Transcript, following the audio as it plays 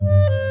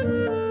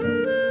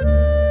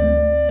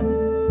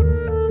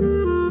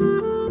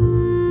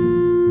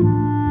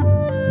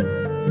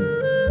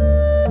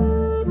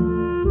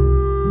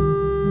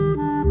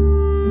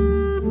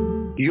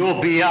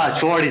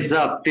Biatch, what is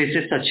up? This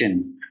is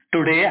Sachin.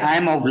 Today I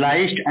am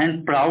obliged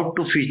and proud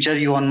to feature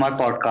you on my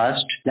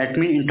podcast. Let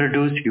me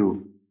introduce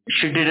you.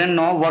 She didn't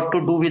know what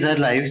to do with her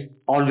life,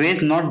 always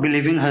not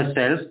believing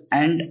herself,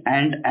 and.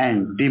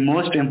 The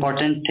most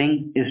important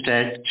thing is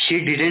that she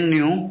didn't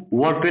knew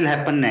what will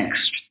happen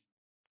next.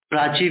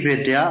 Prachi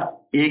Vedya,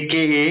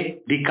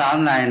 aka the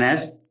Calm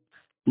Lioness,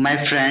 my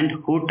friend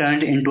who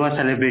turned into a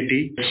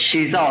celebrity.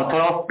 She's the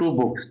author of two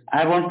books.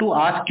 I want to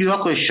ask you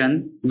a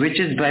question which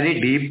is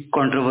very deep,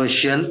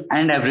 controversial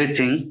and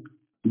everything.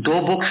 दो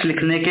books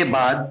लिखने के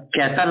बाद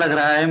कैसा लग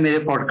रहा है मेरे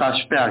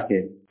podcast पे आके?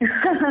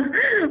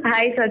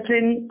 हाय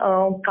सचिन,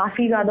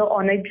 काफी ज्यादा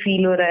ऑनर्ड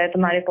फील हो रहा है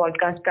तुम्हारे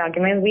पॉडकास्ट पे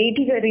आके. मैं वेट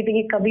ही कर रही थी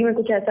कि कभी मैं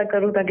कुछ ऐसा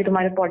करूं ताकि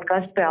तुम्हारे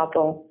पॉडकास्ट पे आ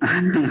पाऊं.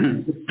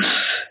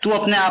 तू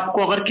अपने आप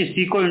को अगर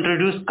किसी को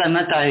इंट्रोड्यूस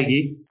करना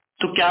चाहेगी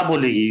तो क्या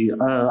बोलेगी?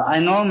 आई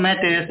नो मैं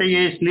तेरे से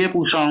ये इसलिए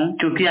पूछ रहा हूँ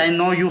क्योंकि I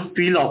know you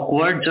feel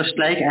awkward just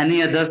like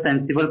any other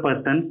sensible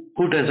person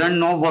who doesn't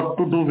know what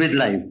to do with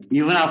life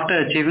even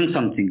after achieving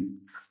something.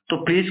 तो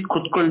प्लीज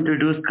खुद को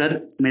इंट्रोड्यूस कर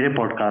मेरे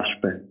पॉडकास्ट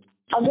पे.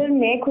 अगर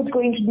मैं खुद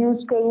को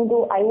इंट्रोड्यूस करूं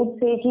तो आई वुड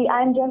से कि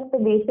I am just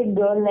the basic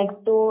girl next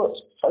door,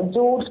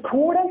 जो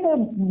थोड़ा सा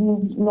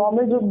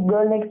नॉर्मल जो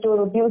गर्ल नेक्स्ट डोर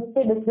होती है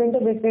उससे डिफरेंट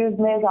है बिकॉज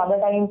मैं ज्यादा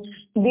टाइम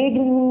डे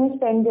ड्रीमिंग में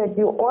स्पेंड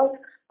करती हूँ और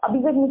अभी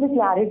तक मुझे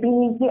क्लैरिटी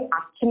नहीं कि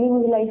एक्चुअली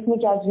मुझे लाइफ में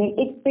क्या चाहिए.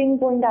 एक पिन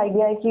पॉइंट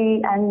आइडिया है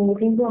कि I am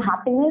looking for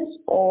happiness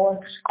और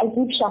I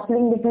keep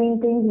shuffling between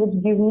things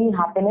which give me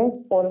happiness.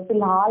 और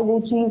फिलहाल वो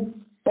चीज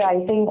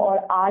राइटिंग और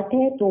आर्ट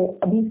है, तो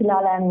अभी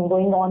फिलहाल I am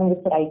going on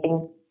with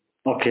writing.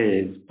 Okay,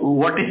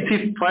 what is the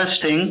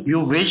first thing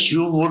you wish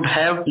you would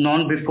have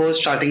known before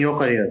starting your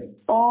career?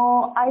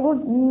 I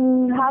would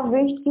have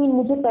wish कि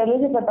मुझे पहले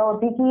से पता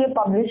होती कि ये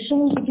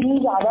पब्लिशिंग कितनी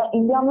ज्यादा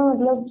इंडिया में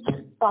मतलब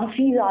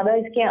काफी ज्यादा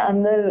इसके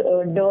अंदर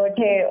डर्ट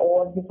है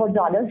और बहुत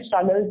ज्यादा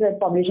स्ट्रगल्स है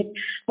पब्लिशिंग.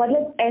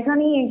 मतलब ऐसा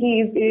नहीं है कि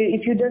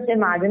if you just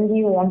imagine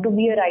you want to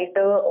be a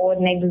writer और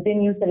नेक्स्ट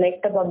दिन you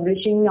select a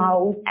publishing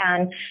house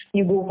and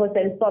you go for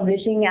self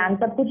publishing and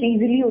सब कुछ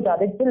इजीली हो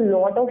जाता है. It's a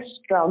lot of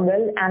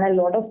struggle and a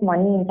lot of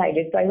money inside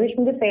it. So I wish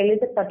मुझे पहले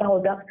से पता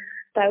होता.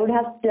 So I would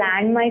have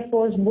planned my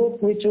first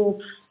book, which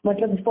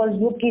मतलब फर्स्ट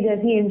बुक की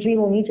जैसी एंट्री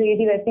होनी चाहिए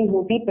थी वैसी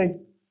होती. पर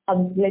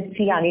अब लेट्स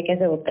सी आगे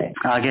कैसे होता है.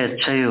 आगे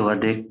अच्छा ही होगा,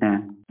 देखते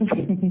हैं.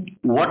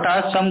 What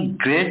are some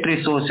great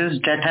resources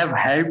that have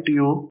helped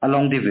you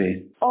along the way?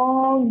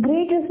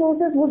 Great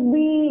resources would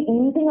be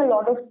meeting a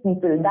lot of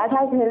people. That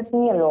has helped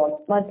me a lot.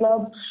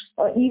 मतलब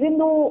even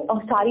though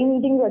सारी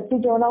meetings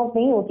अच्छी turn out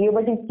नहीं होती है,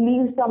 but it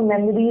leaves some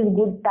memories,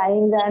 good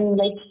times, and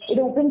like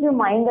it opens your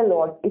mind a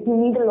lot. If you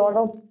meet a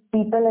lot of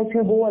people, if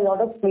you go a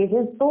lot of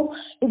places, so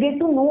you get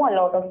to know a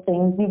lot of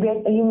things.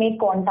 You make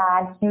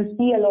contacts. You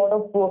see a lot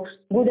of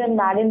good and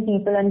bad in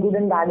people and good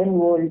and bad in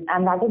world,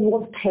 and that is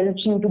what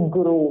helps you to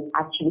grow.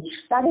 Actually,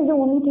 that is the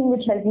only thing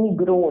which helped me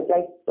grow.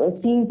 Like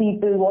seeing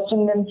people,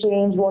 watching them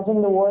change,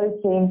 watching the world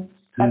change.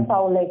 That's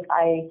how like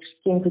I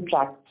came to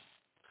track.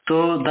 So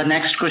the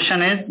next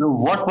question is,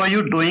 what were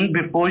you doing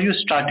before you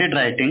started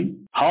writing?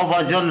 How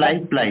was your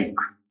life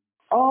like?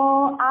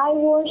 I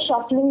was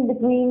shuffling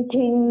between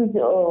things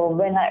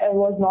when I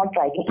was not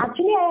writing.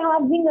 Actually, I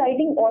have been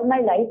writing all my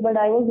life, but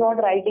I was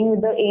not writing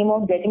with the aim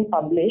of getting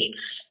published.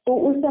 So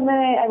उस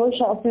समय I was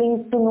shuffling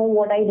to know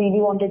what I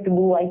really wanted to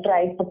do. I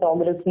tried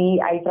photography,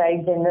 I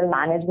tried general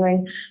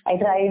management, I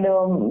tried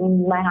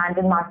my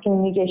hand in mass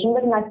communication,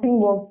 but nothing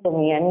worked for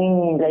me. I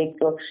mean,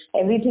 like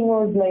everything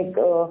was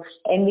like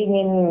ending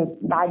in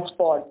bad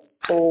spot.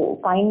 So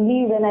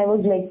finally, when I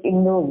was like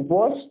in the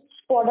worst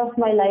spot of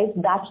my life,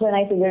 that's when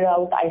I figured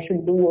out I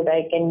should do what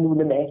I can do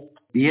the best.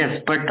 Yes,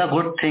 but the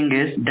good thing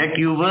is that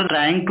you were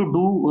trying to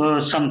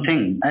do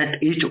something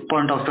at each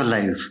point of your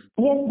life.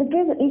 Yes,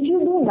 because if you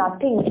do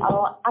nothing,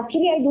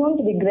 actually I don't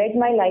regret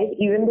my life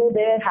even though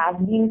there have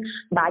been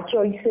bad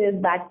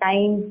choices, bad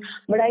times,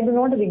 but I do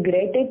not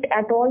regret it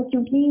at all.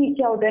 क्योंकि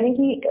क्या होता है ना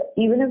कि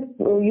even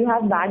if you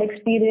have bad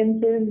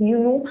experiences, you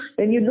know,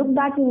 when you look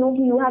back, you know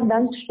कि you have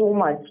done so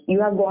much,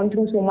 you have gone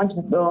through so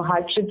much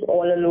hardships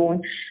all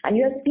alone, and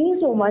you have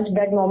seen so much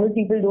that normal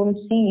people don't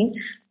see.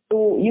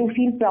 So you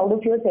feel proud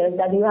of yourself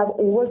that you have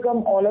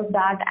overcome all of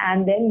that,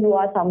 and then you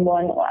are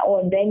someone, or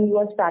then you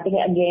are starting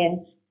again.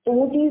 तो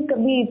वो चीज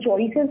कभी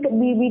choices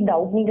कभी भी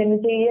doubt नहीं करनी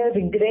चाहिए या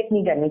regret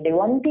नहीं करनी चाहिए.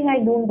 One thing I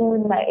don't do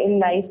in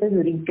life is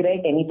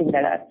regret anything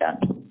that I've done.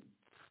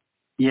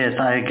 Yes,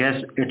 I guess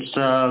it's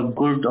a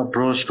good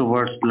approach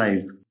towards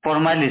life. For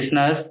my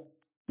listeners,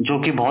 जो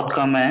कि बहुत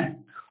कम है,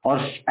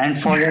 और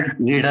and for your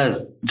readers,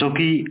 जो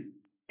कि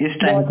इस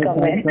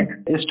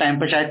टाइम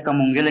पे शायद कम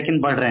होंगे लेकिन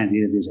बढ़ रहे हैं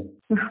धीरे धीरे.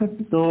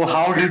 So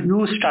how did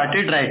you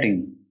started writing?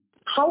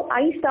 How I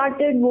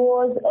started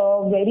was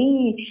a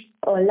very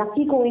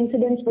lucky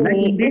coincidence for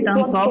me. In the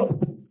terms of,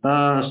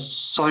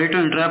 sorry to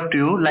interrupt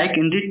you, like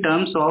in the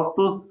terms of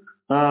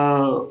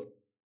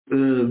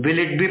will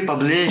it be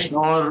published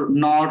or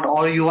not,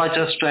 or you are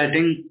just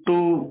writing to,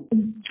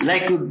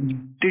 like,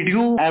 Did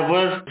you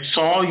ever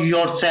saw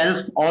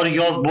yourself or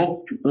your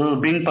book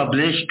being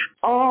published?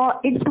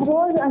 It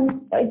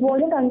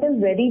wasn't until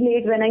very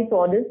late when I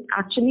saw this.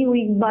 Actually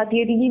हुई बात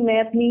ये थी कि मैं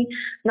अपनी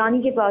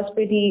नानी के पास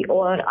पे थी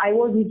और I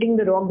was hitting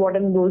the rock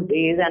bottom those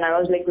days and I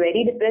was like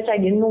very depressed. I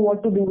didn't know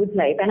what to do with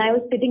life and I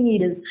was sitting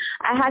needles.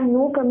 I had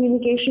no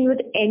communication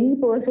with any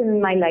person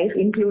in my life,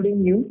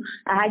 including you.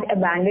 I had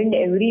abandoned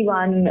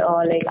everyone,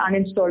 like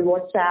uninstalled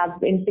WhatsApp,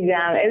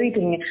 Instagram,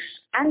 everything.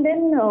 And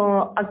then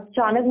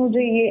अचानक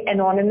मुझे ये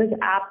anonymous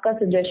app का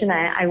suggestion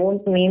आया. I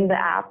won't name the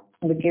app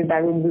because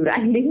that would be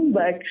branding,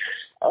 but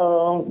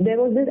there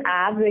was this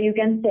app where you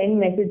can send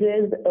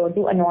messages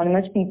to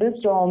anonymous people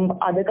from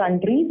other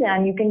countries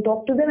and you can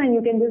talk to them and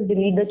you can just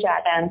delete the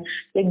chat and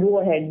like go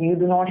ahead. You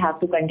do not have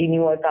to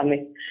continue or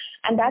commit.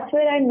 And that's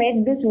where I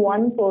met this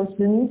one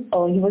person.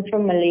 He was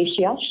from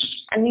Malaysia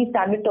and we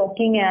started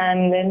talking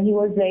and then he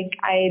was like,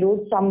 I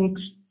wrote some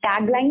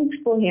taglines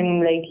for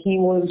him. Like he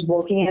was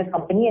working in a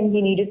company and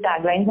he needed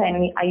taglines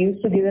and I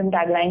used to give him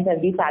taglines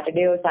every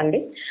Saturday or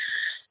Sunday.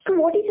 So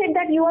what he said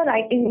that you are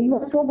writing, you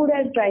are so good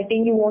at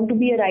writing, you want to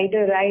be a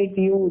writer, right?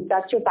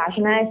 That's your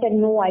passion. And I said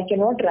no, I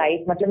cannot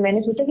write. मतलब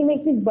मैंने सोचा कि मैं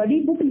इतनी बड़ी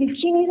book लिख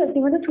ही नहीं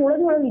सकती, मतलब थोड़ा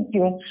थोड़ा लिखती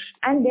हूँ.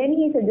 And then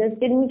he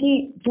suggested me कि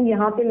तू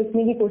यहाँ पे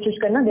लिखने की कोशिश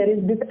करना. There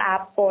is this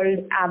app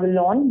called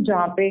Avalon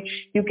जहाँ पे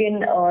you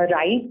can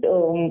write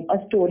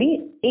a story.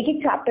 एक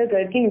एक chapter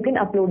करके you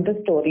can upload the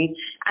story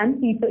and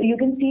people you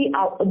can see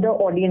the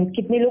audience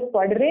कितने लोग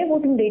पढ़ रहे हैं वो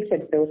तुम देख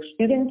सकते हो.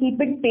 You can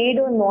keep it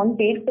paid or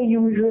non-paid. तो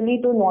usually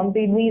तो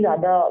non-paid में ही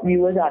ज़्यादा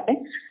व्यूअर्स आते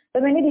हैं. तो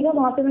मैंने देखा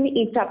वहां पे मैंने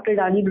एक चैप्टर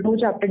डाली, 2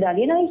 चैप्टर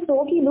डाली ना, इस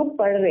तो कि लोग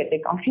पढ़ रहे थे,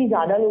 काफी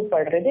ज्यादा लोग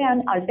पढ़ रहे थे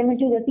एंड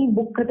अल्टीमेटली जैसे ही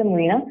बुक खत्म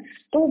हुई ना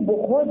तो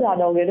बहुत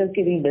ज्यादा हो गया था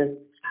उसके रीडर्स.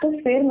 तो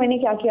फिर मैंने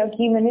क्या किया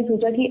कि मैंने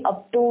सोचा कि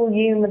अब तो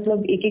ये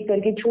मतलब एक एक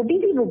करके, छोटी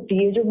सी बुक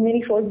थी ये, जो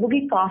मेरी फर्स्ट बुक ही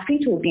काफी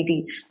छोटी थी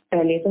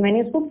पहले, तो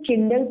मैंने उसको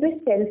किंडल पे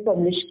सेल्फ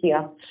पब्लिश किया.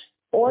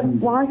 और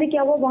वहां से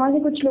क्या हुआ, वहां से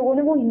कुछ लोगों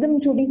ने वो एकदम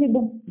छोटी सी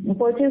बुक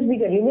परचेज भी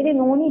कर ली. मेरे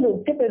नोन ही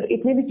लोग थे पर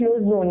इतने भी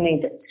क्लोज नोन नहीं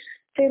थे.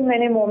 फिर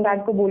मैंने मॉम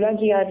डैड को बोला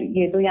कि यार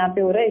ये तो यहाँ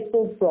पे हो रहा है,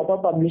 इसको प्रॉपर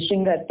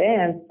पब्लिशिंग करते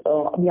हैं.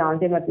 अब यहाँ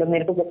से मतलब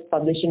मेरे को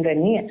पब्लिशिंग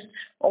करनी है.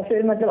 और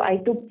फिर मतलब I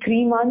took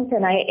 3 months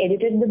and I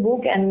edited the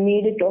book and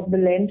made it of the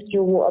length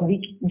जो वो अभी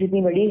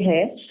जितनी बड़ी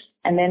है.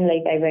 And then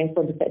like I went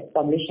for the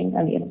publishing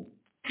again.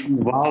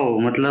 Wow,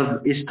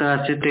 मतलब इस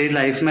तरह से तेरी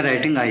लाइफ में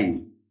राइटिंग आई.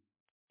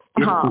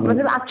 हाँ,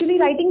 मतलब एक्चुअली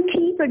राइटिंग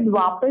थी बट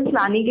वापस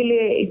लाने के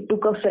लिए it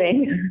took a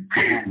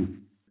friend.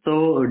 So,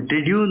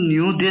 did you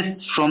knew this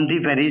from the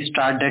very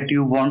start that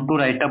you want to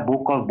write a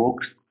book or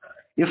books?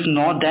 If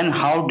not, then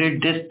how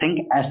did this thing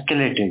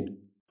escalated?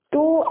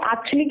 तो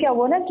actually क्या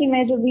हुआ ना कि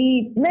मैं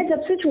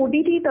जब से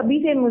छोटी थी तभी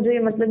से मुझे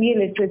मतलब ये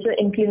लिटरेचर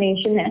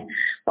इंक्लिनेशन है.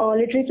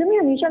 लिटरेचर में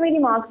हमेशा मेरी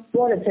मार्क्स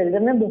बहुत अच्छे थे.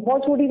 जब मैं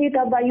बहुत छोटी थी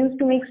तब I used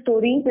to make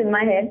stories in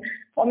my head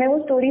और मैं वो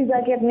स्टोरीज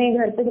जाके अपने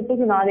घर पे सबको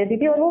सुना देती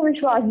थी और वो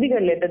विश्वास भी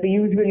कर लेते थे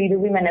यूजुअली जो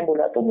भी मैंने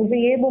बोला. तो मुझे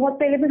ये बहुत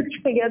पहले भी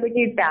लग गया था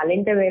कि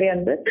टैलेंट है मेरे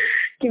अंदर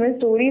कि मैं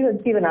स्टोरीज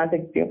अच्छी बना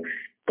सकती हूँ.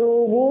 तो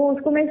वो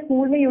उसको मैं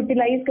स्कूल में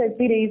यूटिलाइज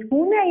करती रही.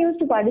 स्कूल में I used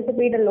to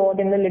participate a lot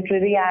in the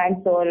literary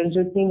acts और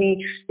जितनी भी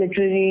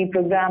लिटरेरी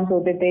प्रोग्राम्स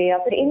होते थे, या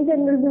फिर इन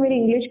जनरल भी मेरे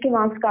इंग्लिश के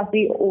मार्क्स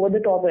काफी ओवर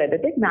द टॉप रहते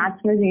थे.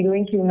 मैथ्स में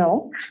जीरोइंग क्यों ना हो,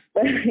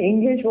 पर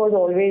English was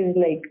always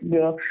like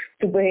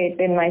super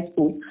hit in my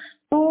school.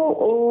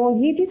 तो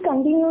ये चीज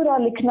कंटिन्यू रहा,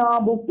 लिखना,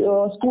 बुक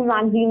स्कूल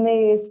मैगजीन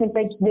में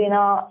स्निपेट्स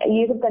देना,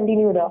 ये सब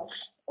कंटिन्यू रहा.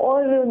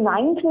 और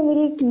 9th में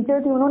मेरी एक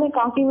टीचर थी, उन्होंने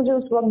काफी मुझे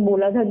उस वक्त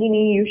बोला था कि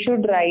नहीं यू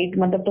शुड राइट,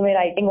 मतलब तुम्हें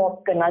राइटिंग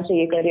ऑप्ट करना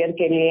चाहिए करियर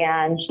के लिए.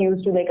 And she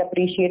used to like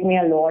appreciate me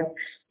a lot.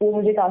 वो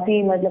मुझे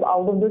काफी मतलब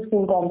out of the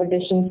school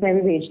competitions में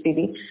भी भेजती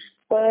थी.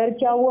 पर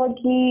क्या हुआ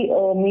कि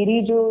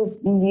मेरी जो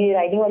ये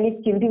राइटिंग वाली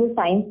स्किल थी वो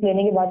साइंस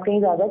लेने के बाद कहीं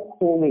ज्यादा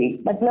खो गई.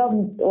 मतलब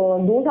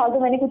 2 साल तो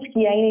मैंने कुछ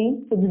किया ही नहीं,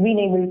 कुछ भी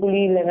नहीं, बिल्कुल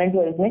ही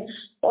 11th-12th में.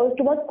 और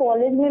उसके बाद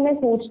कॉलेज में मैं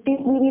सोचती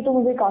थी तो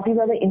मुझे काफी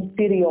ज्यादा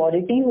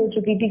इंफीरियोरिटी हो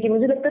चुकी थी कि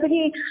मुझे लगता था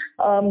कि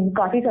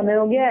काफी समय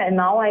हो गया है,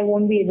 now I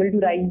won't be able to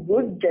write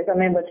good. जैसा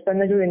मैं बचपन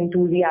में जो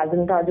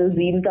एंथुजियाज्म था, जो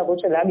ज़ील था, वो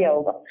चला गया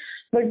होगा.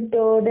 But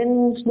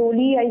then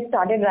slowly I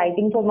started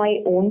writing for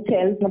my own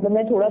self. मतलब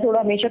मैं थोड़ा थोड़ा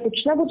हमेशा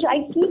कुछ ना कुछ आई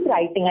कीप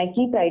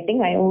राइटिंग.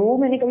 वो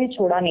मैंने कभी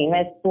छोड़ा नहीं.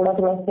 मैं थोड़ा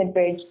थोड़ा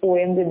स्निपेट्स,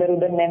 पोएम्स, इधर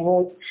उधर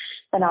मेमोज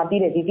बनाती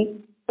रहती थी.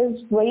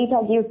 बस वही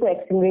था कि उसको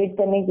एक्सेलरेट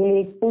करने के लिए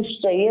एक पुश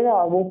चाहिए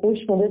था. वो पुश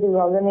मुझे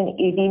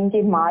 2018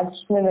 के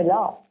मार्च में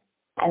मिला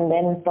and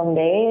then from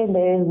there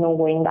is no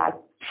going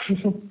back.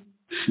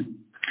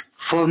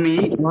 For me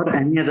or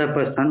any other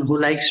person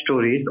who likes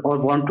stories or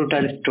want to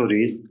tell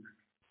stories,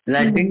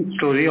 writing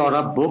story or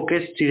a book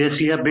is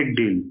seriously a big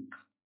deal.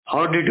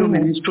 How did you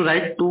manage to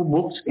write 2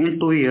 books in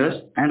 2 years?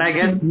 And I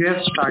guess you have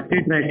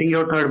started writing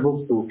your 3rd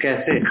book too.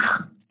 कैसे?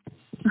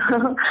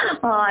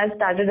 I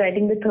started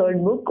writing the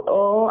 3rd book.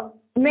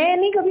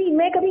 मैं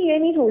कभी ये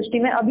नहीं सोचती,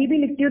 मैं अभी भी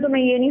लिखती हूँ तो मैं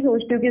ये नहीं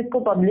सोचती हूँ कि इसको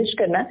पब्लिश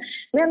करना है.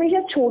 मैं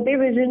हमेशा छोटे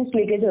विजन्स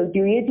लेके चलती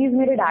हूँ. ये चीज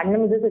मेरे डैड ने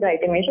मुझे सिखाई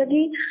थी हमेशा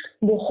कि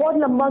बहुत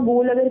लंबा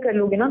गोल अगर कर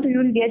लोगे ना तो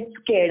यू विल गेट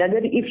स्कैर्ड.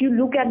 अगर if you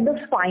look at the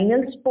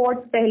final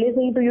spot पहले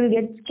से ही तो यू विल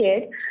गेट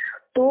स्कैर्ड.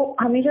 तो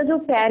हमेशा जो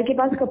पैर के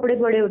पास कपड़े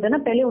पड़े होते हैं ना,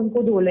 पहले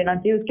उनको धो लेना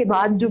चाहिए, उसके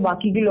बाद जो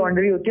बाकी की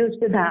लॉन्ड्री होती है उस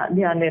पर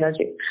ध्यान देना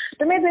चाहिए।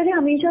 तो मैं पहले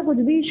हमेशा कुछ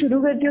भी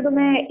शुरू करती हूँ तो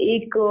मैं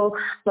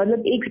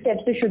मतलब एक स्टेप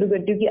से शुरू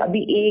करती हूँ कि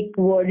अभी एक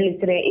वर्ड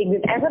लिख रहे हैं एक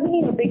दिन। ऐसा भी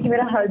नहीं होता कि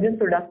मेरा हर दिन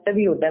प्रोडक्टिव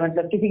ही होता है,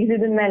 मतलब किसी किसी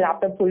दिन मैं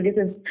लैपटॉप खोल के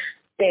सिर्फ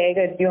तय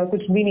करती हूँ और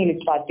कुछ भी नहीं लिख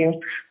पाती हूँ,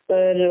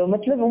 पर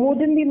मतलब वो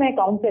दिन भी मैं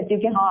काउंट करती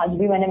हूँ कि हाँ आज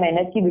भी मैंने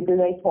मेहनत की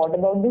because I thought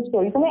about this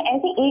story. तो मैं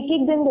ऐसे एक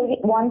एक दिन करके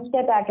one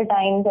step at a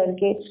time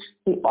करके,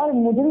 और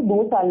मुझे भी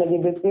 2 साल लगे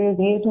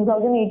बिकॉज ये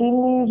 2018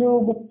 में जो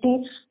बुक थी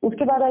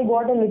उसके बाद I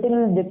got a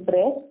little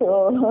depress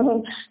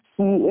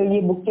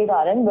ये बुक के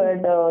कारण,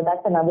 बट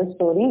दैट्स अनदर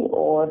स्टोरी।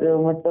 और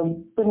मतलब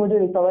फिर मुझे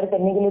रिकवर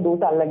करने के लिए 2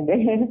 साल लग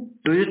गए।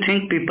 Do you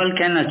think people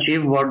can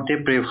achieve what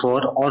they pray for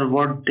or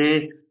what they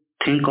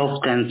think of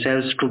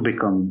themselves to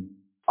become?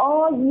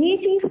 और ये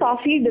चीज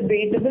काफी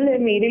डिबेटेबल है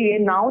मेरे लिए।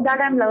 Now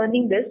that I am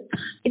learning this,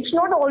 it's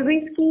not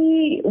always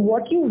कि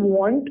what you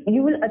want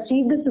you will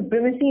achieve the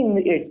supremacy in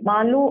it.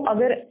 मान लो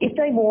अगर if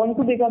I want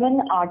to become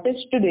an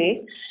artist today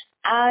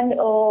and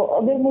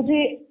अगर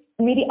मुझे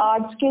मेरी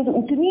आर्ट स्किल्स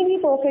उतनी भी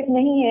परफेक्ट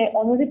नहीं है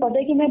और मुझे पता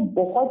है कि मैं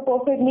बहुत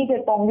परफेक्ट नहीं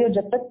कर पाऊंगी, और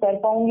जब तक कर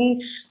पाऊंगी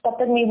तब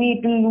तक maybe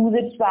it will lose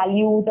its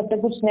value, तब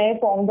तक कुछ नए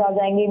फॉर्म्स आ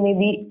जाएंगे, मे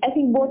बी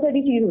ऐसी बहुत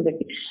सारी चीज हो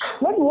सकती है।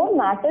 But what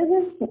matters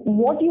is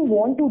what you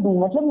want to do.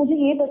 मतलब मुझे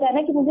ये पता है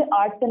ना कि मुझे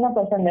आर्ट करना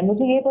पसंद है,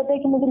 मुझे ये पता है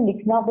कि मुझे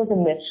लिखना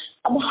पसंद है।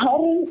 अब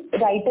हर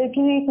राइटर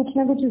के कुछ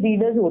ना कुछ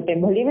रीडर्स होते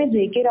हैं, भले मैं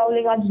जेके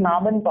रावलिंग आज ना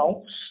बन पाऊँ,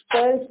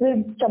 पर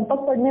सिर्फ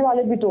चंपक पढ़ने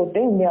वाले भी तो होते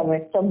हैं इंडिया में,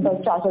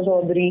 चंपक, चाचा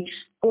चौधरी,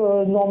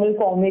 नॉर्मल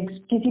कॉमिक्स,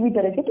 किसी भी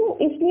तरह के। तो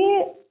इसलिए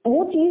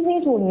वो चीज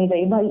नहीं छोड़नी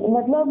चाहिए भाई।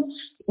 मतलब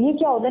ये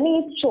क्या होता है ना,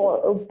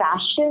 ये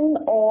पैशन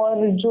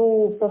और जो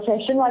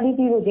प्रोफेशन वाली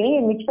चीज होती है ये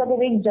मिक्सअप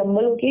होकर एक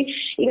जंगल होके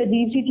एक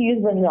अजीब सी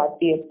चीज बन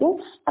जाती है। तो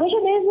हमेशा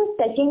there is a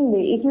second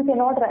way if you can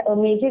not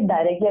make it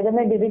directly. अगर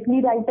मैं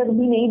डायरेक्टली राइटर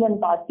भी नहीं बन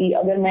पाती,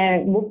 अगर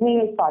मैं बुक नहीं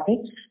लिख पाती,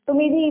 तो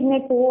मे बी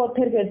मैं को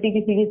ऑथर करती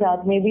किसी के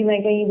साथ, मे बी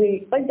मैं कहीं भी,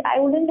 but I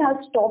wouldn't have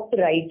stopped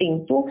writing.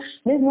 तो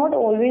there is not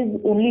always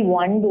only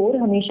one door,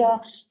 हमेशा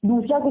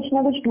दूसरा कुछ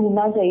ना कुछ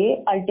ढूंढना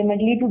चाहिए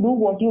ultimately to do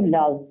what you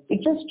love.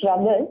 It's a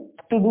struggle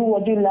to do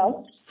what you love,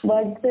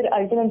 but फिर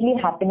अल्टीमेटली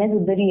हैप्पीनेस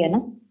उधर ही है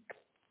ना।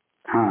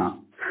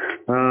 हाँ,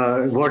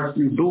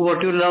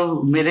 व्हाट यू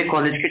लव मेरे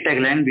कॉलेज की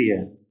टैगलाइन भी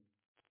है।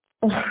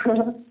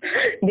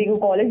 देखो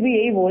कॉलेज भी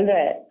यही बोल रहा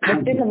है,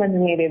 बच्चे समझ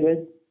नहीं रहे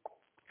बस।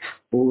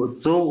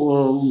 So,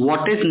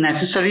 what is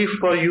necessary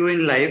for you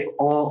in life?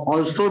 Or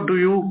also, do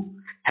you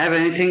have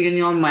anything in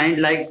your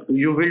mind like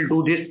you will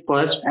do this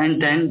first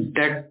and then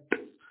that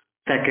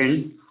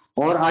second,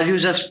 or are you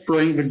just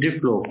flowing with the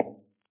flow?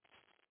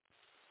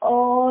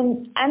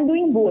 I am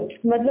doing both.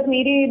 मतलब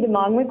मेरे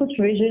दिमाग में कुछ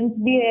visions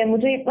भी है,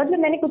 मुझे मतलब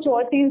मैंने कुछ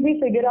और चीज भी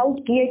फिगर आउट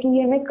की है कि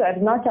ये मैं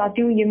करना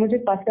चाहती हूँ, ये मुझे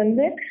पसंद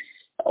है,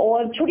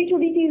 और छोटी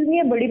छोटी चीज नहीं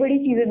है, बड़ी बड़ी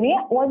चीजें नहीं है,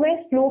 और मैं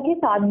फ्लो के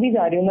साथ भी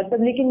जा रही हूँ।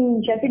 मतलब लेकिन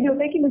जैसे भी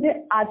होता है कि मुझे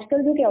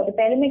आजकल जो क्या होता है,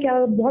 पहले मैं क्या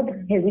बहुत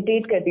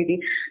हेजिटेट करती थी,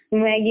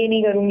 मैं ये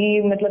नहीं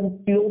करूंगी,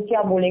 मतलब लोग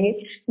क्या बोलेंगे।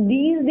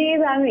 दीज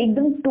डेज आई एम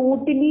एकदम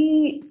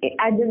totally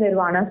at the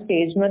nirvana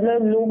stage.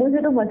 मतलब लोगों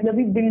से तो मतलब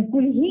ही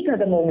बिल्कुल ही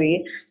खत्म हो गई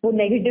है वो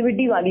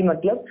नेगेटिविटी वाली।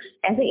 मतलब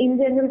ऐसे इन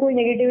जनरल कोई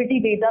नेगेटिविटी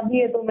देता भी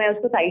है तो मैं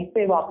उसको साइड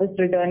से वापस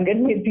रिटर्न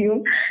कर लेती हूँ।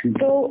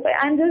 तो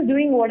I am just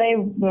doing what I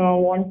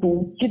want to.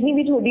 जितनी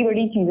भी छोटी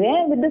बड़ी चीजें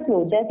हैं विद द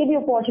फ्लो, जैसे भी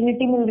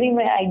अपॉर्चुनिटी मिल रही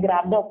मैं आई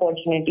ग्रैब द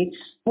अपॉर्चुनिटी।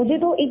 मुझे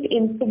तो एक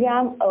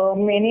इंस्टाग्राम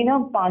मैंने ना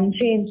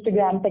 5-6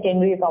 इंस्टाग्राम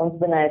सेकेंडरी अकाउंट्स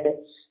बनाए थे,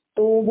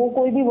 तो वो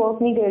कोई भी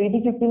वर्क नहीं कर रही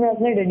थी क्योंकि मैं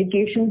अपने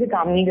डेडिकेशन से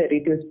काम नहीं कर रही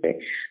थी उस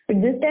पर।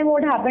 This time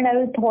what happened,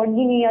 I thought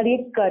कि नहीं यार ये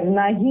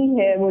करना ही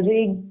है मुझे,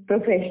 एक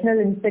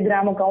प्रोफेशनल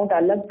इंस्टाग्राम अकाउंट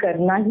अलग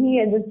करना ही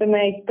है जिसपे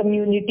मैं एक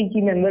कम्युनिटी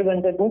की मेंबर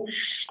बन सकूं।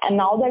 And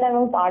now that I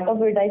am part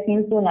of it I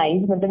feel so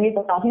nice. मतलब ये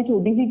काफी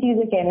छोटी सी चीज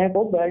है कहने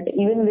को, but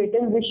even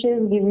little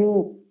wishes give you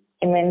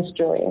immense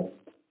joy.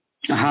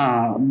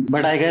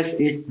 But I guess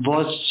it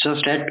was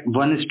just at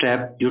one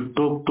step you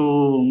took to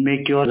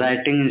make your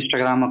writing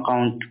Instagram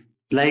account.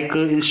 Like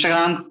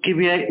Instagram की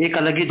भी एक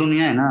अलग ही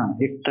दुनिया है ना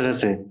एक तरह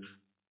से।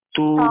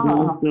 तू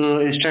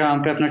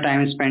Instagram पे अपना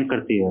टाइम स्पेंड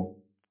करती है,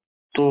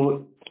 तो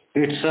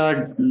it's a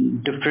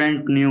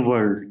different new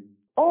world.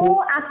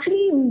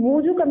 Actually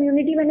वो जो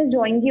कम्युनिटी मैंने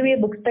ज्वाइन की हुई है,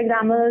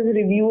 बुकस्टाग्रामर्स,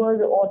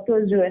 रिव्यूअर्स,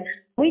 ऑथर्स जो है,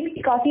 वो एक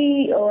काफी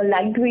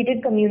लाइट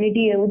वेटेड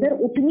कम्युनिटी है। उधर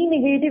उतनी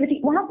नेगेटिविटी,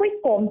 वहाँ कोई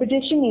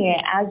कंपटीशन नहीं है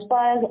as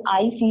far as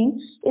I feel.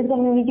 इस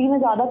कम्युनिटी में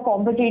ज्यादा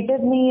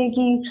कॉम्पिटिटिव नहीं है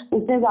कि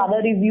उसने ज्यादा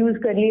रिव्यूज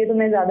कर लिए तो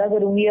मैं ज्यादा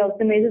करूंगी या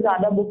उसने मेरे से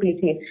ज्यादा बुक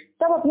लिखी है।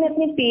 सब अपने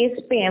अपने पेस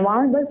पे है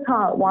वहाँ। बस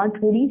हाँ, वहाँ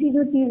थोड़ी सी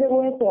जो चीज है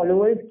वो है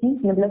फॉलोअर्स की।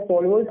 मतलब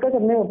फॉलोअर्स का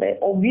सब में होता है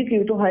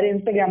ऑब्वियसली, तो हर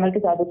इंस्टाग्रामर के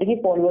साथ होता है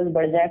कि फॉलोअर्स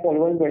बढ़ जाए,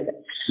 फॉलोअर्स बढ़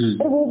जाए।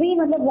 पर वो भी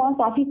मतलब वहाँ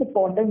काफी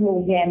सपोर्टिव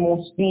लोग हैं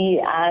mostly,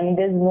 and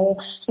there is no,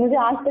 मुझे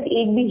आज तक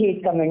एक भी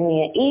हेट कमेंट नहीं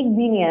है, एक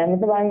भी नहीं आया।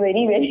 मतलब आई एम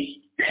वेरी वेरी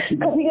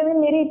कभी कभी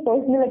मेरे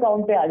पर्सनल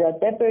अकाउंट पे आ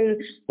जाता है, पर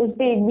उस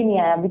पर एक भी नहीं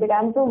आया अभी तक।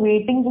 आई एम तो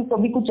वेटिंग कि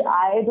कभी कुछ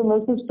आए तो मैं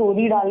उसको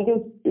स्टोरी डाल के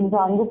उस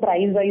इंसान को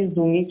प्राइज वाइज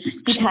दूंगी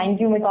कि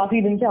थैंक यू, मैं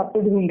काफी दिन से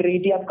आपको ढूंढ रही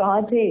थी, आप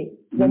कहाँ थे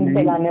गंद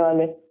फैलाने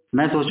वाले।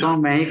 मैं सोच रहा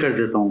हूँ मैं ही कर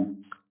देता हूँ।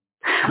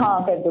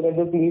 हाँ कर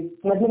दो प्लीज,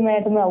 मतलब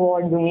मैं तुम्हें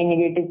अवार्ड दूंगी,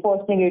 negative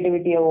first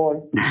negativity award.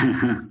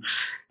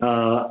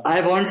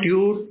 I want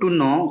you to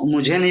know,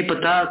 मुझे नहीं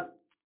पता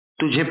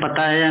तुझे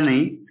पता है या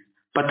नहीं,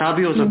 पता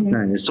भी हो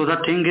सकता है. So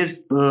the thing is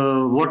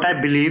what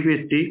I believe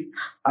is the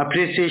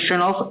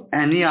appreciation of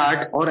any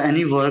art or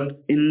any work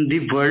in the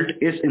world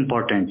is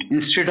important.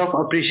 Instead of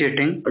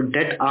appreciating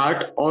that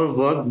art or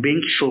work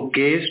being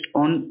showcased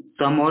on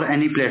some or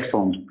any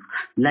platform,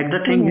 like the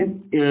thing is,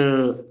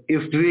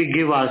 if we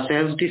give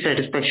ourselves the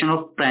satisfaction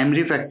of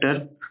primary factor,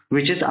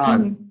 which is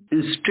art,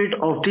 instead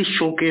of the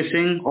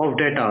showcasing of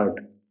that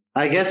art,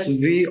 I guess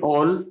we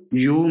all,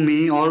 you,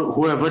 me, or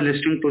whoever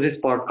listening to this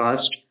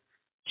podcast,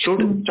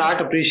 should start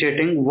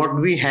appreciating what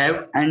we have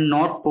and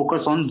not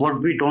focus on what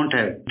we don't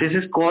have. This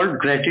is called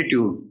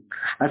gratitude.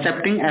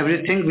 Accepting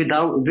everything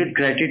with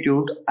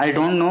gratitude. I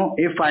don't know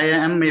if I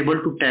am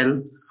able to tell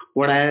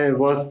what I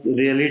was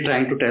really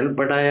trying to tell,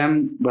 but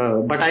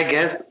I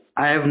guess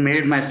I have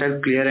made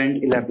myself clear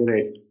and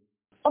elaborate.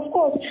 Of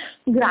course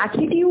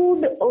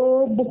gratitude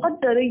बहुत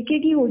तरीके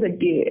की हो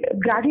सकती है.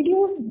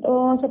 Gratitude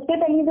सबसे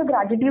पहली जो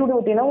gratitude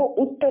होती है ना, वो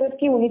उस तरह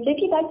की होनी चाहिए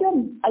कि that you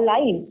are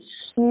alive.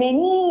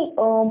 Many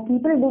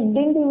people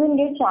didn't even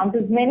get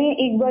chances. मैंने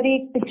एक बार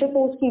एक पिक्चर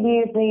पोस्ट की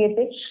थी अपने ये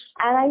पे,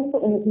 and I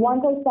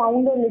once I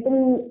found a little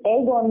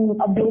egg on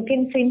a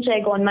broken Finch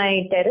egg on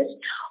my terrace.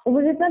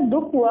 मुझे इतना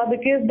दुख हुआ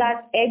because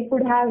that egg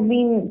could have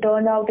been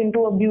turn out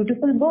into a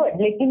beautiful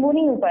bird, लेकिन वो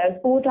नहीं हो पाया,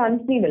 उसको चांस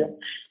नहीं मिला.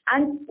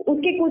 एंड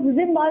उसके कुछ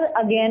दिन बाद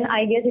again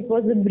I guess it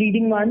was the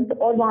breeding month,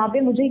 और वहां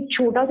पे मुझे एक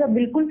छोटा सा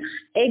बिल्कुल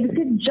एग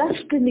से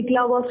जस्ट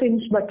निकला हुआ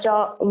फिंच बच्चा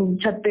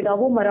छत पे था,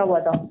 वो मरा हुआ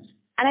था.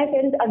 And I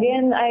felt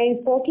again, I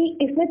saw कि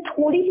इसने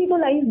थोड़ी सी तो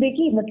लाइफ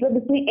देखी, मतलब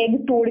इसने एग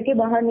तोड़ के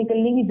बाहर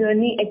निकलने की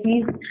जर्नी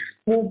एटलीस्ट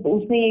वो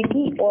उसने ये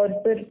की,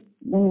 और फिर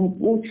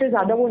उससे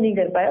ज्यादा वो नहीं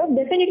कर पाया.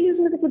 डेफिनेटली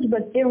उसमें से कुछ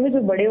बच्चे होंगे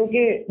जो बड़े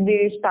होके they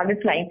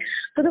started flying.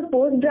 So the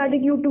first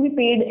gratitude to be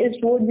paid is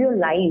towards your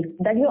life,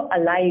 that you're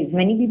alive.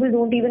 Many people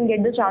don't even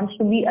get the chance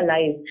to be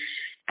alive,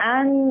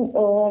 and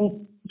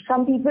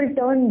some people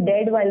turn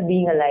dead while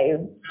being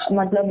alive.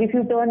 मतलब if you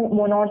turn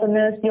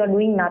monotonous, you're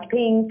doing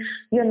nothing,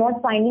 you're not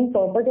finding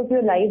purpose of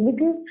your life,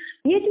 because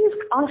ये चीज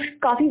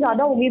काफी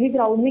ज्यादा हो गई भी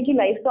crowd में कि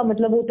लाइफ का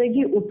मतलब होता है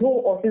कि उठो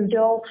ऑफिस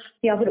जाओ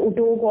या फिर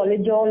उठो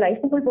कॉलेज जाओ. लाइफ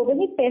का कोई पर्पस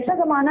नहीं. पैसा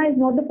कमाना is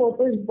not the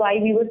purpose why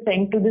we were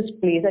sent to this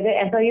place. अगर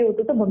ऐसा ये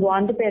होता तो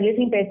भगवान तो पहले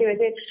से ही पैसे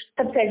वैसे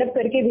सब सेटअप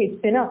करके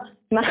भेजते ना,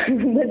 बस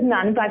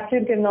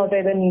मैन्युफैक्चर करना होता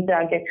है इधर नीचे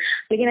आके.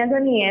 लेकिन ऐसा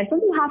नहीं है. तो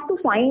you have to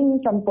find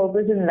some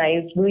purpose in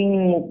life,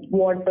 doing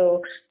what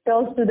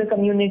serves to the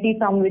community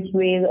some which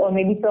ways, or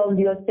maybe serves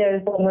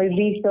yourself, or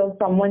maybe serves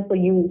someone for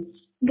you.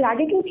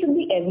 Gratitude should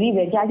be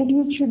everywhere.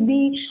 Gratitude should be,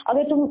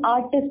 अगर तुम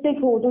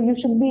artistic हो तो you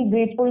should be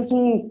grateful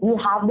कि you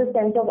have the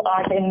sense of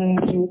art in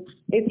you.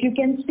 If you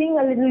can sing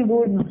a little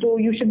good, so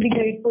you should be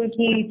grateful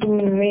कि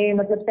तुम्हें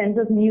मतलब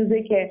sense of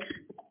music है.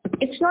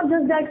 It's not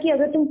just that कि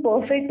अगर तुम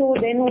perfect हो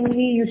then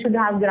only you should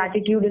have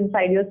gratitude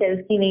inside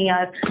yourself कि नहीं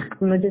यार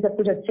मुझे सब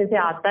कुछ अच्छे से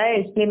आता है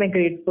इसलिए मैं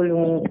grateful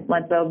हूँ.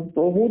 मतलब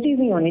वो चीज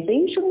नहीं होनी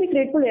चाहिए. You should be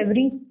grateful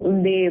every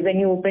day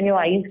when you open your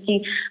eyes कि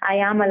I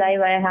am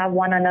alive, I have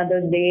one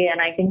another day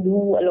and I can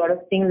do a lot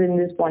of things in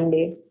this one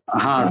day.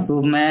 हाँ,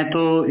 तो मैं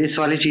तो इस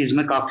वाली चीज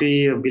में काफी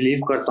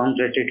बिलीव करता हूँ,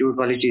 ग्रेटिट्यूड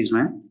वाली चीज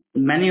में.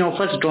 Many of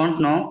us don't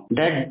know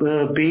that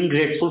being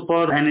grateful for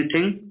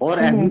anything or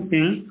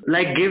everything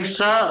like gives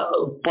a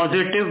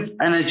positive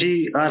energy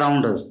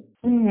around us.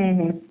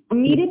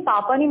 मेरे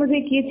पापा ने मुझे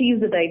एक ये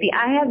चीज बताई थी.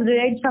 I have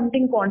read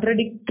something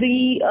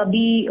contradictory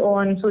अभी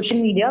on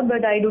social media,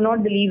 but I do not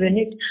believe in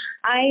it.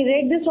 I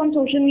read this on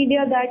social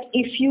media that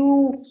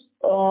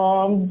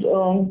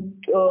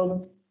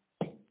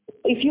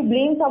if you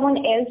blame someone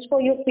else for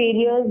your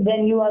failures,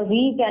 then you are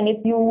weak, and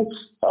if you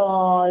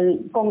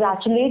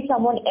congratulate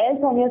someone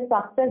else on your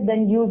success,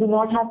 then you do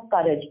not have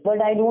courage.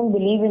 But I don't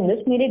believe in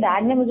this. मेरे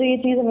dad ने मुझे ये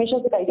चीज हमेशा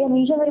सिखाई थी.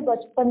 हमेशा मेरे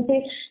बचपन से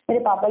मेरे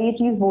पापा ये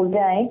चीज बोलते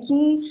आए हैं कि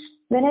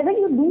whenever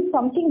you do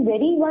something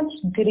very much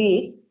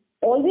great,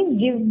 always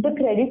give the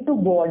credit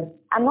to God.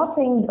 I'm not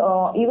saying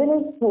even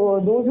if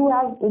those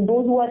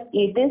who are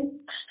atheists,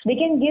 they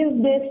can give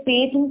their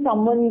faith in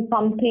someone,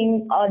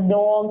 something, a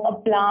dog, a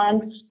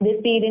plant, their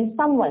parents,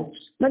 someone.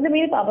 मतलब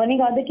मेरे पापा ने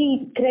कहा था कि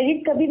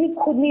credit कभी भी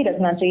खुद नहीं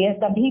रखना चाहिए,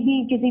 कभी भी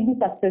किसी भी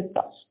सक्सेस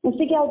का.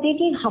 उससे क्या होती है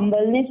कि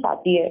हम्बलनेस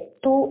आती है.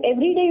 तो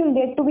every day you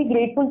get to be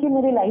grateful कि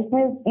मेरी लाइफ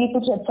में ये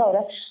कुछ अच्छा हो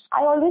रहा है.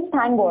 I always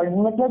thank God.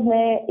 मतलब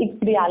मैं एक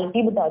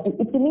रियलिटी बताती हूँ.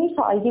 इतनी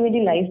साल की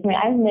मेरी लाइफ में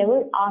I have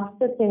never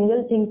asked a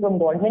single thing from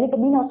God. मैंने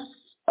कभी ना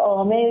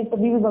मैं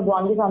कभी भी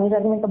भगवान के सामने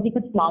जाकर मैं कभी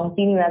कुछ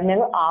मांगती नहीं. I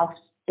never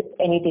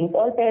asked anything.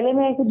 और पहले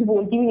मैं कुछ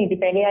बोलती भी नहीं थी.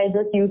 पहले I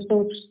just used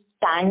to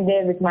stand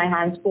there with my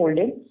hands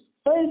folded.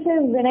 But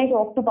when I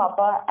talked to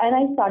Papa and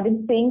I started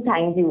saying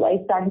thank you, I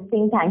started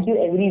saying thank you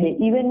every day,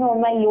 even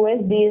on my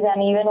lowest days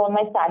and even on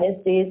my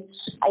saddest days.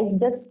 I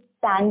just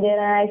stand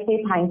there and I say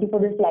thank you for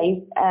this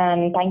life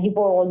and thank you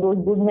for all those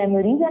good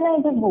memories, and I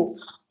just go.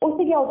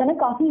 उससे क्या होता है ना,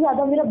 काफी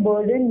ज्यादा मेरा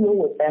burden लो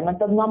होता है,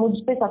 मतलब ना मुझ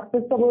पे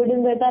सक्सेस का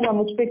बर्डन रहता है, ना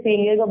मुझ पे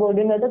फेलियर का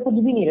बर्डन रहता है, कुछ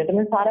भी नहीं रहता,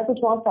 मैं सारा कुछ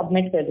वहाँ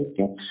सबमिट कर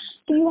देती हूँ.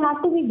 तो you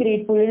have to be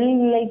grateful,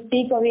 like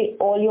take away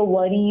all your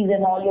worries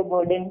and all your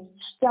burden.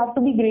 You have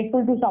to be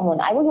grateful to someone.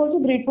 I was also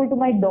grateful to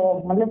my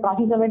dog. मतलब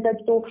काफी समय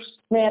तक तो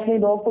मैं अपने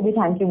डॉग को भी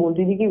थैंक यू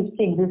बोलती थी कि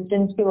उसके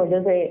एग्जिस्टेंस की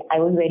वजह से I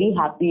was very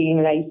happy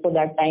in life for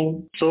that time.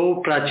 So,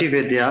 Prachi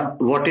Vidya,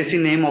 what is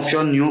the name of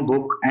your new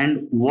book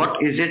and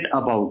what is it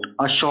about?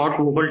 A short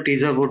Google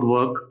teaser would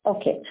work.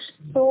 Okay,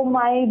 so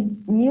my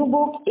new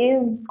book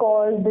is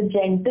called The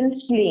Gentle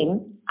Flame,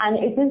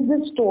 and it is the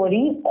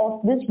story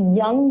of this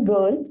young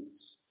girl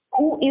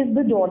who is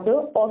the daughter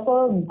of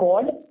a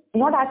god,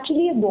 not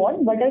actually a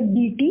god, but a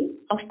deity,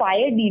 a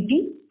fire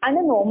deity, and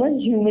a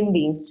normal human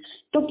being.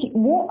 तो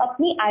वो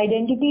अपनी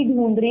identity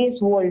ढूंढ रही है इस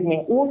world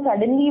में. वो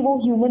suddenly वो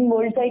ह्यूमन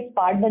वर्ल्ड का एक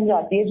पार्ट बन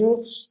जाती है जो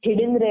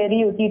हिडन रह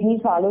रही होती है इतनी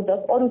सालों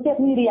तक, और उसे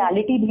अपनी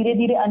रियलिटी धीरे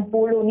धीरे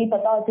अनफोल्ड होनी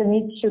पता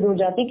चलनी शुरू हो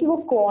जाती है कि वो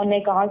कौन है,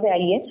 कहाँ से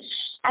आई है.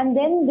 And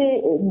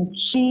then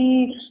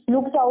she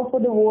looks out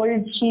for the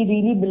world she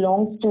really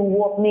belongs to.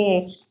 वो अपने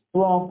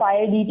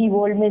फायर डीटी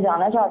वर्ल्ड में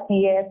जाना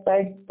चाहती है,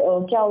 बट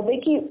क्या होता है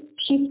कि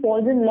she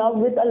falls in love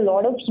with a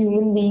lot of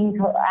human beings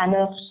and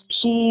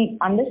she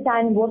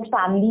understands what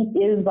family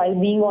is while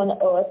being on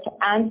earth.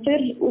 And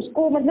फिर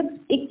उसको मतलब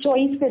एक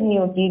चॉइस करनी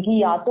होती है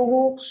कि या तो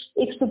वो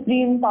एक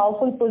सुप्रीम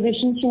पावरफुल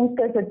पोजीशन चूज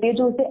कर सकती है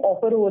जो उसे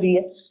ऑफर हो रही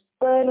है,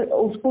 पर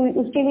उसको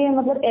उसके लिए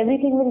मतलब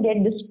एवरीथिंग विल गेट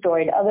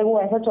डिस्ट्रॉयड अगर वो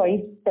ऐसा चॉइस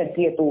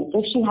करती है.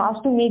 तो she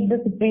has to make the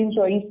supreme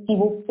choice कि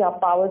वो क्या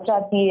पावर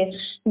चाहती है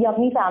या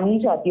अपनी फैमिली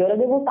चाहती है. और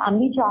अगर वो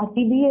फैमिली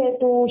चाहती भी है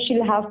तो she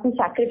will have to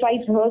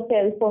sacrifice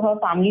herself for her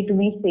family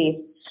to be safe.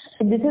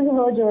 So this is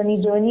her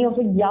journey of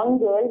a young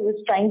girl who is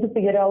trying to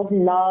figure out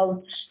love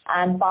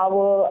and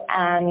power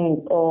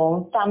and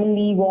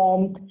family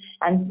warmth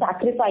and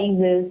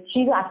sacrifices.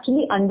 She's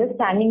actually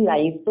understanding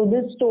life. So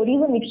this story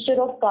is a mixture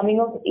of coming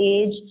of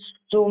age,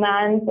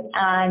 romance,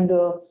 and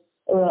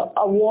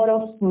a war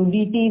of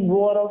deities,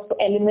 war of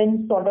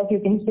elements, sort of,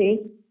 you can say.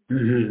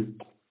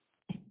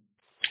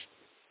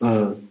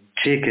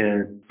 ठीक है.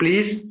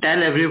 Please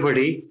tell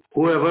everybody,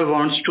 whoever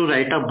wants to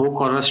write a book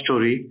or a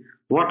story,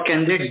 what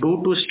can they do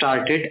to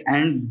start it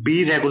and be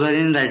regular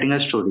in writing a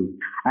story?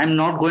 I'm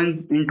not going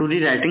into the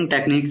writing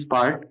techniques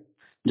part.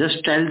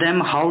 Just tell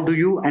them, how do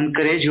you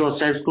encourage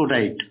yourself to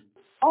write?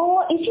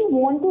 If you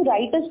want to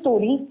write a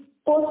story,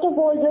 first of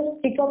all,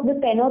 just pick up the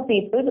pen or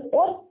paper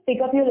or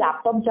pick up your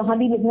laptop, जहाँ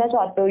भी लिखना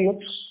चाहते हो,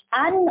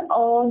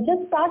 and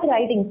just start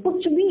writing.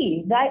 कुछ भी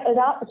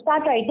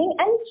start writing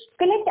and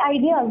collect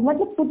ideas.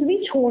 मतलब कुछ भी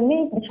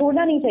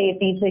छोड़ना नहीं चाहिए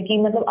पीछे कि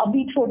मतलब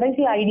अभी छोटा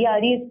सी आइडिया आ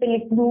रही है, इस पे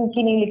लिख दूँ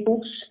कि नहीं लिखूँ.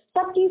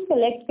 सब चीज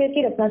कलेक्ट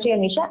करके रखना चाहिए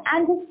हमेशा.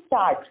 And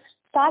just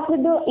start with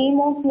the aim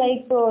of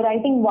like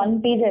writing one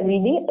page every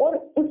day. और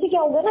उससे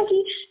क्या होगा ना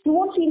कि you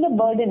won't feel the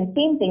burden.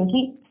 Same thing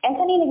कि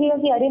ऐसा नहीं लगेगा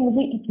कि अरे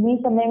मुझे इतनी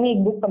समय में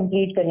एक बुक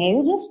कंप्लीट करनी है.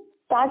 You just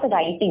start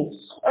writing.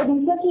 और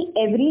दूसरा कि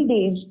every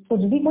day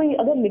कुछ भी कोई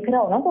अगर लिख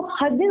रहा हो ना तो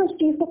हर दिन उस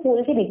चीज को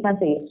खोल के लिखना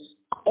चाहिए.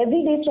 Every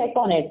day check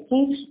on it.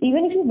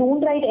 Even if you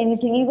don't write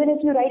anything, even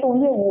if you write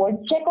only a word,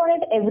 check on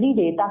it every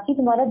day ताकि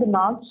तुम्हारा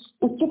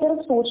दिमाग उसकी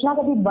तरफ सोचना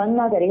कभी बंद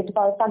ना करे,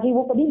 ताकि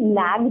वो कभी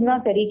लैग ना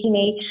करे कि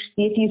नहीं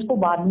ये चीज को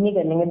बाद में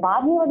कर लेंगे.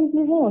 बाद में वाली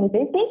चीज नहीं होनी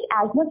चाहिए. Take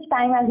as much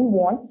time as you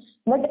want,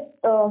 but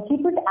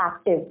keep it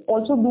active.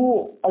 Also do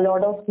a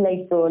lot of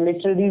like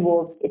literary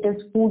work. It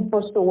is food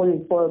for soul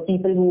for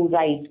people who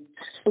write.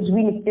 कुछ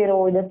भी लिखते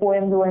रहो, इधर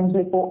पोएम्स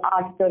लिखो,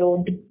 आर्ट करो,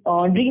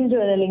 ड्रीम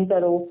जर्नलिंग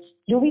करो,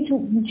 जो भी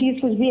चीज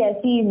कुछ भी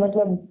ऐसी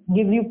मतलब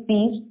give you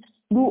peace,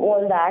 do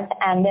all that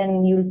and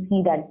then you will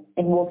see that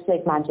it works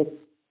like magic.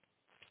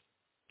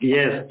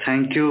 Yes,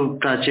 thank you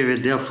Prachi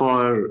Vidya for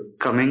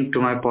coming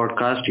to my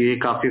podcast. ये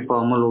काफी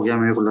फॉर्मल हो गया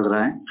मेरे को लग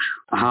रहा है.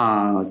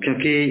 हाँ,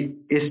 क्योंकि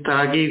इस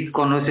तरह की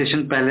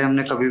कॉन्वर्सेशन पहले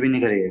हमने कभी भी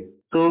नहीं करी है.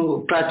 तो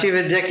प्राची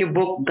विद्या की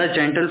book the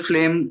gentle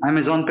flame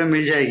Amazon पे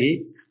मिल जाएगी.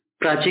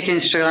 प्राची के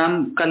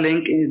इंस्टाग्राम का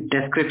लिंक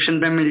डिस्क्रिप्शन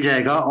पे मिल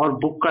जाएगा और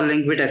बुक का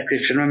लिंक भी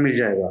डिस्क्रिप्शन में मिल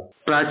जाएगा.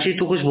 प्राची,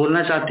 तू कुछ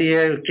बोलना चाहती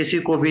है किसी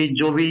को भी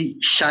जो भी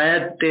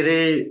शायद तेरे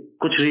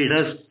कुछ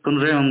रीडर्स सुन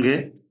रहे होंगे,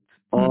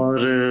 और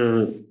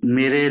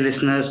मेरे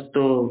लिसनर्स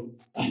तो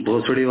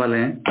भोसड़ी वाले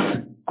हैं.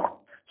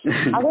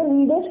 अगर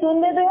रीडर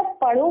सुन रहे तो यार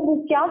पढ़ो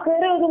बुक. क्या कर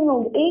रहे हो तुम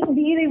लोग? एक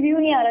भी रिव्यू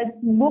नहीं आ रहा.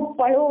 बुक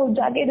पढ़ो,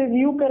 जाके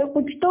रिव्यू करो,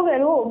 कुछ तो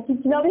करो,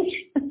 कितना भी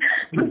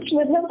कुछ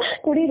मतलब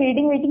थोड़ी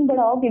रेटिंग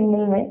बढ़ाओ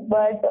किंडल में.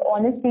 But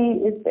honestly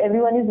if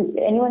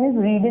anyone is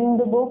reading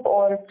the book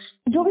और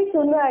जो भी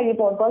सुन रहा है ये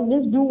podcast,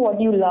 just do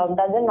what you love.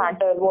 Doesn't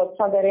matter वो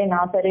अच्छा करे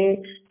ना करे,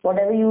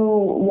 whatever you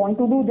want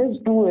to do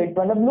just do it.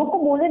 मतलब लोग को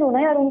बोलने दो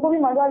ना यार, उनको भी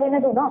मजा लेने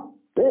दो ना.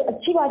 तो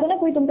अच्छी बात है ना,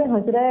 कोई तुम पे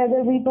हंस रहा है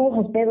अगर भी तो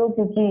हंसने दो,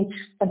 क्योंकि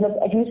मतलब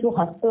एटलीस्ट वो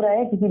हंस तो रहा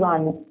है किसी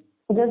बहाने.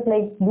 Just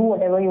like do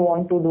whatever you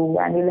want to do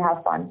and you will have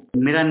fun.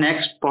 मेरा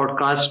next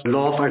podcast law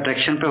of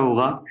attraction पे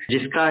होगा,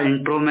 जिसका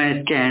इंट्रो मैं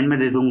इसके एंड में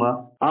दे दूंगा.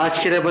 आज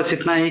के लिए बस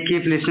इतना ही.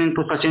 Keep listening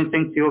to Sachin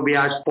Singh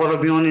COBH. Follow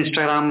me on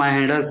Instagram. My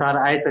handles are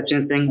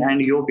 @Sachin Singh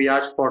and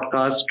YOBH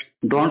podcast.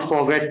 Don't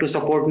forget to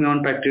support me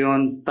on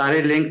Patreon.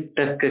 सारे लिंक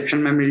डिस्क्रिप्शन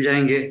में मिल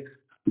जाएंगे.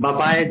 Bye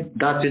bye,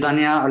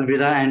 Dasvidania,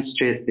 Alvida, and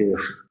stay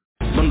safe.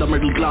 बंदा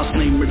middle class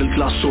नहीं middle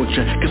class सोच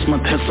है,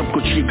 किस्मत है सब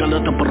कुछ ये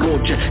गलत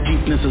अप्रोच है,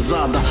 जीतने से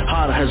ज्यादा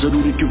हार है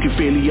जरूरी क्योंकि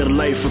फेलियर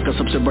लाइफ का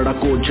सबसे बड़ा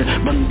कोच है।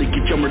 बंदे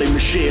की चमड़े में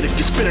शेर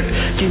की स्पिरिट,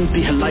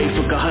 कीमती है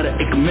लाइफ का हर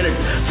एक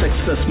मिनट,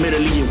 सक्सेस मेरे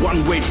लिए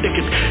वन वे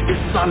टिकट,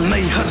 इस साल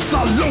नहीं हर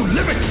साल नो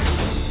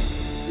लिमिट।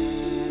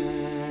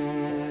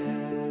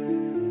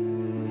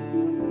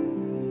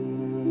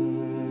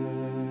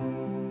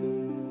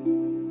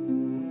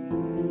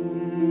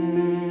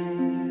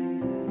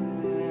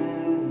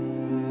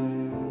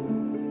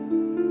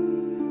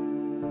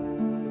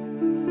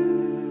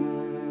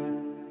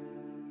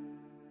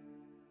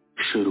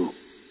 शुरू